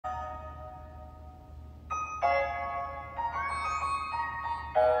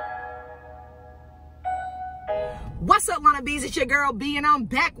What's up, Lona Bees? It's your girl B, and I'm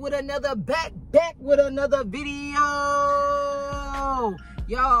back with another video.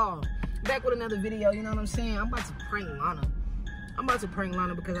 Y'all, back with another video, you know what I'm saying? I'm about to prank Lona.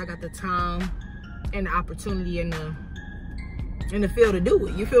 Because I got the time and the opportunity in the field to do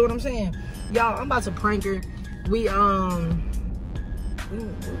it. You feel what I'm saying? Y'all, I'm about to prank her. We've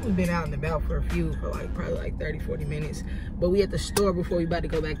been out and about for probably like 30-40 minutes, but we at the store before we about to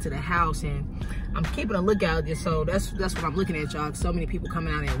go back to the house, and I'm keeping a lookout just so that's what I'm looking at, y'all. So many people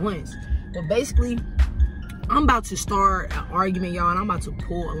coming out at once. But basically, I'm about to start an argument, y'all, and I'm about to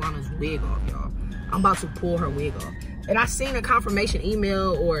pull Alana's wig off, y'all. I'm about to pull her wig off. And I seen a confirmation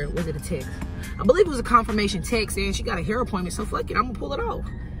email, or was it a text? I believe it was a confirmation text, and she got a hair appointment, so fuck it, I'm gonna pull it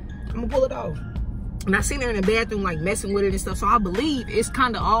off. And I seen her in the bathroom, like, messing with it and stuff, so I believe it's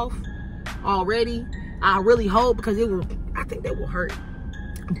kind of off already. I really hope, because I think that will hurt.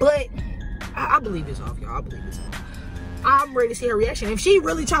 But I believe it's off, y'all. I believe it's off. I'm ready to see her reaction. If she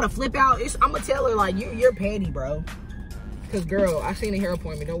really try to flip out, I'm gonna tell her, like, you're petty, bro. Because, girl, I seen a hair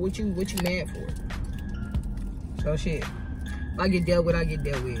appointment. Though, what you mad for? So, shit. If I get dealt with, I get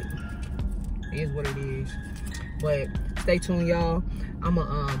dealt with. It is what it is. But stay tuned, y'all. I'm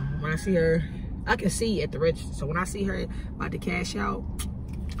gonna, when I see her, I can see at the register. So when I see her about to cash out,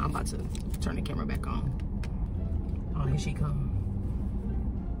 I'm about to turn the camera back on. Oh, here she come.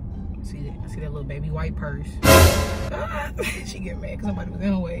 I see that little baby white purse. She get mad because somebody was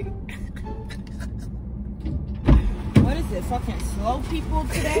in her way. What is it, fucking slow people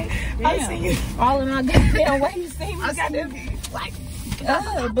today? I see you. All in my goddamn way. You see me? I goddamn like,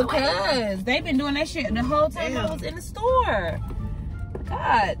 because they've been doing that shit the whole time I was in the store.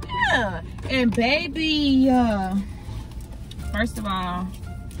 God damn. And baby, first of all,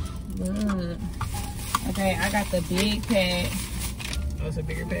 look. Okay, I got the big pack. Oh, it's a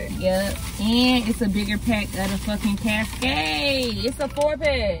bigger pack. Yep. And it's a bigger pack of the fucking Cascade. It's a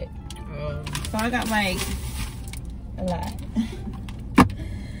 4-pack. So I got like a lot.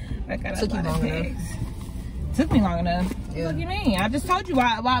 I got Took you long enough. Took me long enough. Yeah. What do you mean? I just told you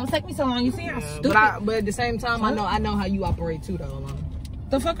why it was taking me so long. You see how stupid. But at the same time, I know how you operate too, though, Alana.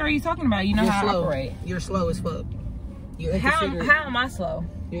 The fuck are you talking about? You know how I operate. You're slow as fuck. How am I slow?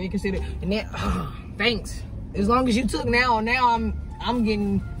 You're inconsiderate. And that, thanks. As long as you took now I'm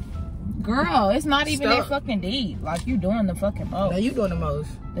getting. Girl, it's not even that fucking deep. Like, you doing the fucking most. No, you doing the most.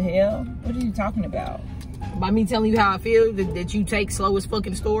 The hell? What are you talking about? By me telling you how I feel, that you take slow as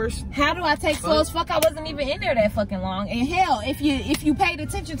fucking stores. How do I take slow as fuck? I wasn't even in there that fucking long. And hell, if you paid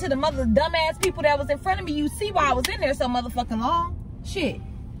attention to the dumbass people that was in front of me, you see why I was in there so motherfucking long. Shit.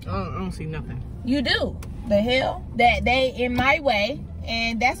 I don't see nothing. You do. The hell? That they in my way,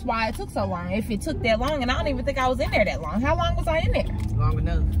 and that's why it took so long. If it took that long, and I don't even think I was in there that long. How long was I in there? Long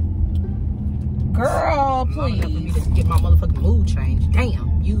enough. Girl, please. Long enough for me to get my motherfucking mood changed.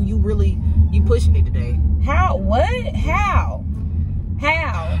 Damn. You pushing it today. How? What? How?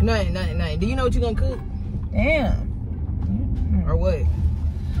 Nothing. Do you know what you gonna cook? Damn. Or what?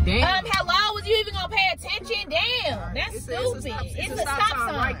 Damn. Hello? Was you even gonna pay attention? Damn. Right. That's stupid. It's a stop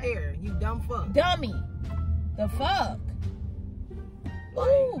sign right there. You dumb fuck. Dummy. The fuck?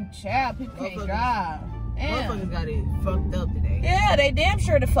 Ooh, child. People can't drive. Motherfuckers got it fucked up today. Yeah, they damn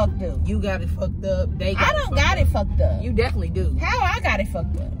sure the fuck do. You got it fucked up. I don't got it fucked up. You definitely do. How I got it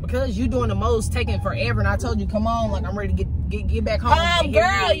fucked up? Because you doing the most, taking forever, and I told you, come on, like I'm ready to get back home.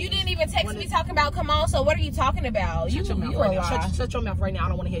 Girl, you didn't even text me talking about come on, so what are you talking about? Shut your mouth right now. Shut your mouth right now. I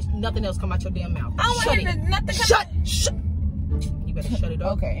don't want to hear nothing else come out your damn mouth. I don't want to hear nothing come out. Shut. You better shut it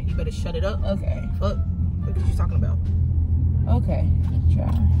up. Okay. You better shut it up. Okay. Fuck. What are you talking about? Okay.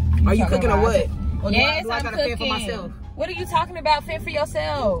 Are you cooking or what? Or yes, do I gotta fend for myself? What are you talking about? Fend for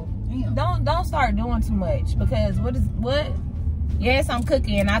yourself. Damn. Don't start doing too much, because what? Yes, I'm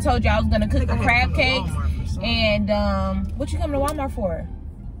cooking. I told you I was gonna cook the crab cakes. And what you coming to Walmart for?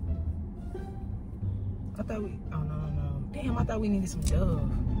 I thought we. Oh no. Damn, I thought we needed some Dove.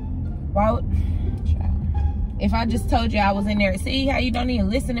 Why would? If I just told you I was in there, see how you don't even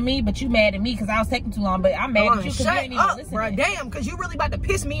listen to me, but you mad at me because I was taking too long. But I'm mad at you because you ain't even listening. Bro, damn, because you really about to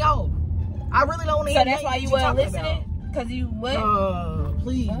piss me off. I really don't want to hear. So that's why you weren't listening? Because you what?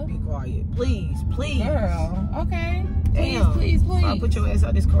 Please be quiet. Please. Girl, okay. Damn. Please. I'll put your ass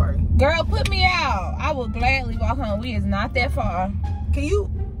out this car. Girl, put me out. I will gladly walk home. We is not that far. Can you?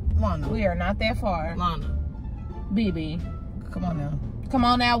 Lona. We are not that far. Lona. BB. Come on now. Come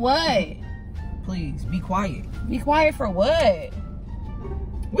on now, what? Please, be quiet. Be quiet for what?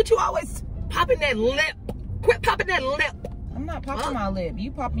 What you always popping that lip? Quit popping that lip. I'm not popping my lip.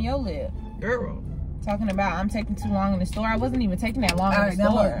 You popping your lip. Girl. Talking about I'm taking too long in the store. I wasn't even taking that long in the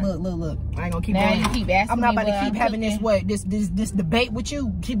now store. Look. I ain't gonna keep now going. You keep asking I'm not me about to keep having this debate with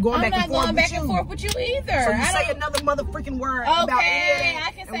you. Keep going back and forth with you. I'm not going back and forth with you either. So you say another motherfucking word about it.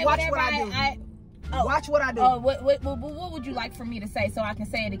 I can say whatever I watch what I do. Oh, what would you like for me to say so I can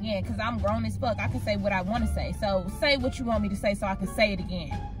say it again? Because I'm grown as fuck. I can say what I want to say. So say what you want me to say so I can say it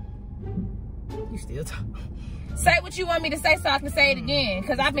again. You still talking. Say what you want me to say so I can say it again.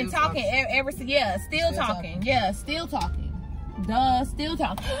 Because I've been talking ever since. Yeah, still talking. Yeah, still talking. Duh, still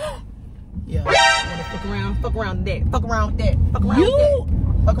talking. Yeah. Fuck around that. Fuck around that. Fuck around that.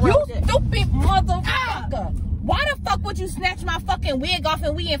 Fuck around you stupid motherfucker. Why the fuck would you snatch my fucking wig off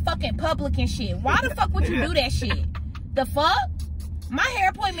and we in fucking public and shit? Why the fuck would you do that shit? The fuck? My hair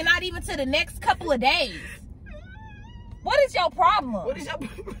appointment not even to the next couple of days. What is your problem? What is your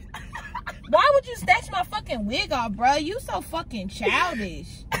problem? Why would you snatch my fucking wig off, bro? You so fucking childish.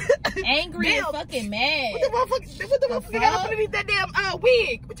 Angry and fucking mad. What the motherfucker got up underneath that damn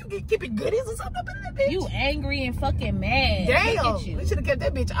wig? What, you keeping goodies or something up in that bitch? You angry and fucking mad. Damn. We should have kept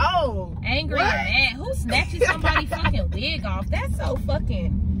that bitch on. Angry and mad. Who snatches somebody's fucking wig off? That's so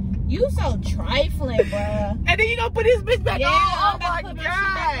fucking... You so trifling, bruh. And then you gonna put his bitch back on? Oh my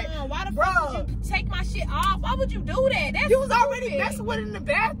God. Why the fuck would you take my shit off? Why would you do that? That's you was already messing with it in the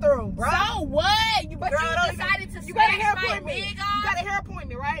bathroom, bro. So what? You decided to snatch my wig off? You got a hair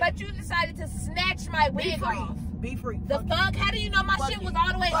appointment, right? But you decided to snatch my wig off. Be free. The fuck? How do you know my shit was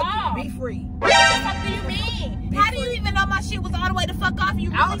all the way off? Be free. What the fuck do you mean? How do you even know my shit was all the way the fuck off?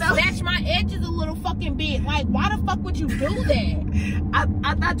 You really snatched my edges a little fucking bit. Like, why the fuck would you do that?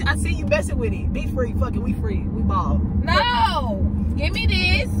 I see you messing with it. Be free. Fuck it. We free. We ball. No. Give me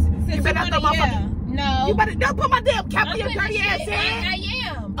this. You better not throw my fucking... No. You better not put my damn cap on your dirty ass head. I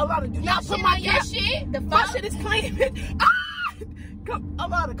am. Alana, do not put my cap. Shit. The fuck? My shit is clean.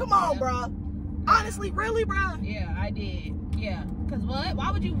 Alana, come on, bro. Honestly, really, bro? Yeah, I did. Yeah. Cause what?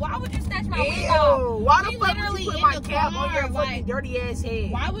 Why would you snatch my wig off? Why the fuck would you put my cap on your fucking dirty ass head?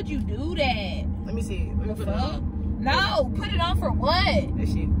 Why would you do that? Let me see it. The fuck? No, put it on for what? That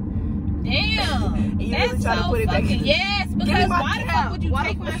shit. Damn. That's so fucking... Yes, because why the fuck would you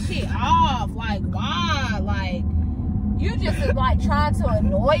take my shit off? Like, why? Like, you just is like trying to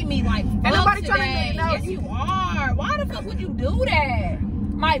annoy me. Like, fuck nobody today. Trying to Yes, you are. Why the fuck would you do that?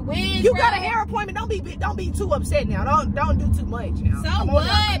 My wig. You got a hair appointment. Don't be too upset now. Don't do too much now. So what?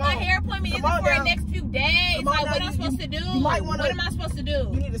 My hair appointment isn't for the next few days. Like, what am I supposed to do? What am I supposed to do?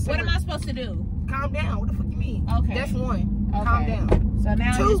 What am I supposed to do? Calm down. What the fuck you mean? Okay. That's one. Okay. Calm down. So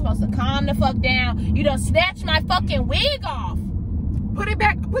now you're supposed to calm the fuck down. You done snatched my fucking wig off. Put it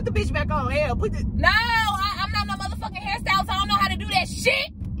back. Put the bitch back on. Hell, put the... No, I'm not no motherfucking hairstylist. I don't know how to do that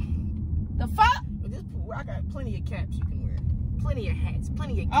shit. The fuck? I got plenty of caps you can wear. Plenty of hats.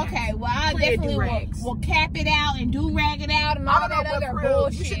 Plenty of caps. Okay, well, I definitely will cap it out and do-rag it out and all that other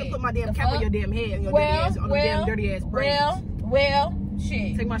bullshit. You should have put my damn cap on your damn head. On your damn dirty ass braids. Well,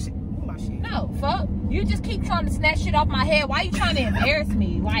 shit. Take my shit. No, fuck. You just keep trying to snatch shit off my head. Why you trying to embarrass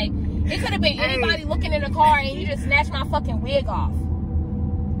me? Like, it could have been anybody looking in the car and you just snatched my fucking wig off.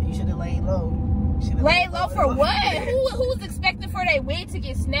 You should have laid low. Lay low for what? Who's expecting for their wig to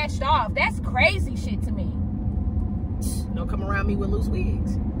get snatched off? That's crazy shit to me. Don't come around me with loose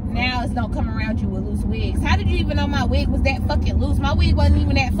wigs. Now it's don't come around you with loose wigs. How did you even know my wig was that fucking loose? My wig wasn't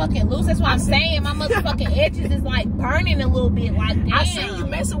even that fucking loose. That's what I'm saying. My motherfucking edges is like burning a little bit. Like, damn. I seen you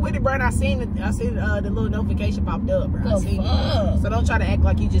messing with it, bro. And I seen the little notification popped up, bro. I seen it. So don't try to act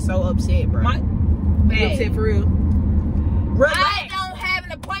like you just so upset, bro. You upset for real? Relax. I don't have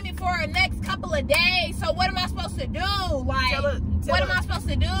an appointment for the next couple of days. So what am I supposed to do? Like, what am I supposed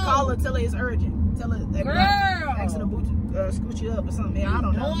to do? Call her, tell her it's urgent. Tell her that girl. Ask her to scoot you up or something. I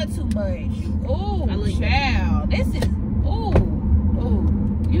don't know. Doing too much. Ooh, child. This is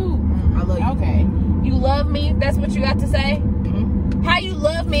you. I love you. Okay. You love me? That's what you got to say? Mm-hmm. How you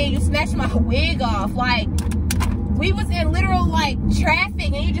love me and you snatched my wig off? Like, we was in literal like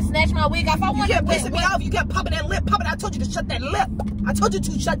traffic and you just snatched my wig off. You kept pissing me off. You kept popping that lip. I told you to shut that lip. I told you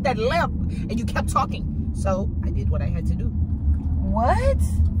to shut that lip. And you kept talking. So I did what I had to do. What?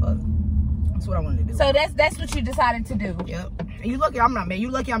 That's what I wanted to do. So that's what you decided to do. Yep. And you lucky I'm not, man. You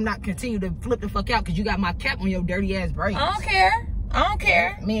lucky I'm not continue to flip the fuck out because you got my cap on your dirty ass braids. I don't care. I don't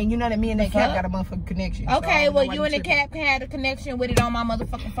care. Man, you know that me and that cap got a motherfucking connection. Okay, so well, you and the cap had a connection with it on my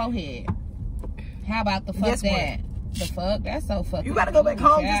motherfucking forehead. How about the fuck that? The fuck? That's so fucking... You gotta go back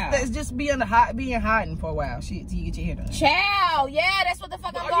home. Just be in hiding for a while. Shit, till you get your hair done. Child, yeah, that's what the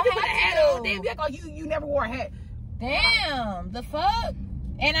fuck I'm gonna have to do. Damn, you act like you never wore a hat. Damn, the fuck?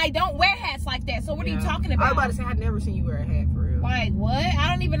 And I don't wear hats like that, so what are you talking about? I was about to say, I've never seen you wear a hat for real. Like, what? I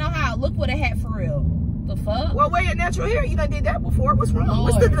don't even know how it look what it had for real. The fuck? Well, wear your natural hair. You done did that before. What's wrong?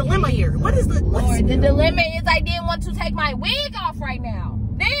 Lord, what's the dilemma here? What is the... Lord, the dilemma is I didn't want to take my wig off right now.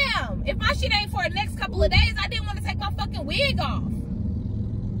 Damn. If my shit ain't for the next couple of days, I didn't want to take my fucking wig off.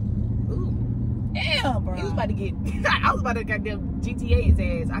 Ooh. Damn, bro. He was about to get... I was about to goddamn GTA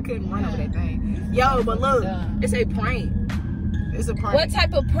his ass. I couldn't run over that thing. Yo, but look. It's a prank. It's a prank. What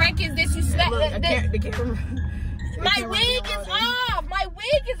type of prank is this? You snap... The camera... My wig is off. My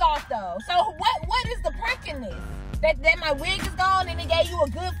wig is off though. So what is the prank in this? That my wig is gone and it gave you a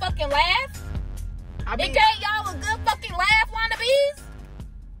good fucking laugh? I mean, it gave y'all a good fucking laugh, wannabes?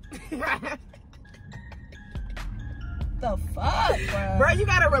 The fuck, bro? Bro, you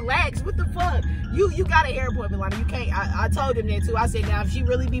gotta relax. What the fuck? You got a hair appointment, Lona. You can't. I told him that too. I said, now if she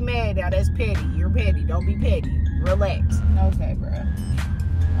really be mad, now that's petty. You're petty. Don't be petty. Relax. Okay, bro.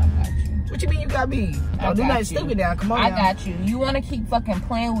 I got you. What you mean you got me? Don't do nothing stupid now. Come on. I got you. You want to keep fucking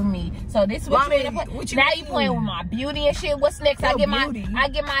playing with me. So this is what you want to play. Now you playing with my beauty and shit. What's next? I get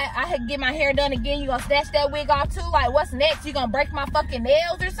my hair done again. You gonna snatch that wig off too? Like what's next? You gonna break my fucking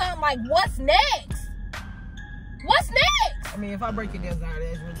nails or something? Like what's next? What's next? I mean, if I break your nails out,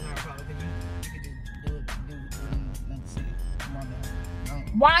 that's really not a problem.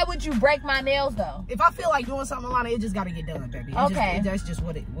 Why would you break my nails though? If I feel like doing something, Lona, it just gotta get done, baby. That's just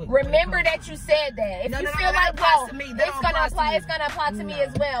what it. Remember that you said that. If you feel like, well, it's gonna apply to me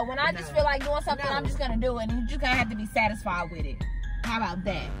as well. When I just feel like doing something, I'm just gonna do it, and you just gonna have to be satisfied with it. How about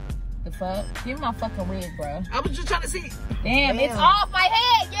that? The fuck? Give me my fucking wig, bro. I was just trying to see. Damn, it's off my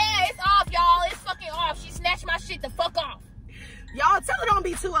head. Yeah, it's off, y'all. It's fucking off. She snatched my shit the fuck off. Y'all tell her don't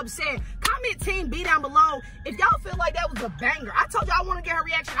be too upset. Comment team B down below if y'all feel like that was a banger. I told y'all I want to get her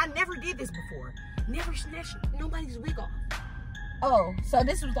reaction. I never did this before. Never snatched nobody's wig off. Oh, so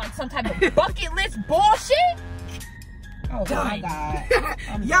this was like some type of bucket list bullshit? Oh my God.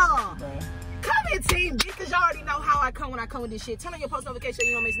 Y'all, comment team B because y'all already know how I come when I come with this shit. Turn on your post notification so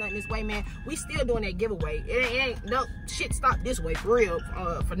you don't miss nothing this way, man. We still doing that giveaway. It ain't no shit stopped this way for real,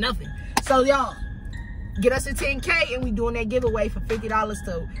 for nothing. So y'all, get us to 10K and we doing that giveaway for $50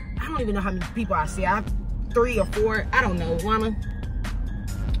 to, I don't even know how many people I see. I have 3 or 4. I don't know. Lona.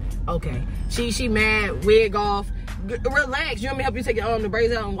 Okay. She mad. Wig off. Relax. You want me to help you take the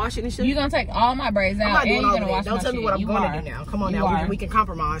braids out and wash it and shit? You gonna take all my braids out? I'm not doing all and that. Don't tell me what I'm going to do now. Come on now. We can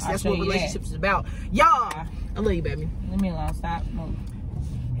compromise. That's what relationships is about. Y'all. I love you, baby. Leave me alone. Stop. Move.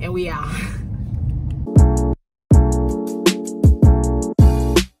 And we out.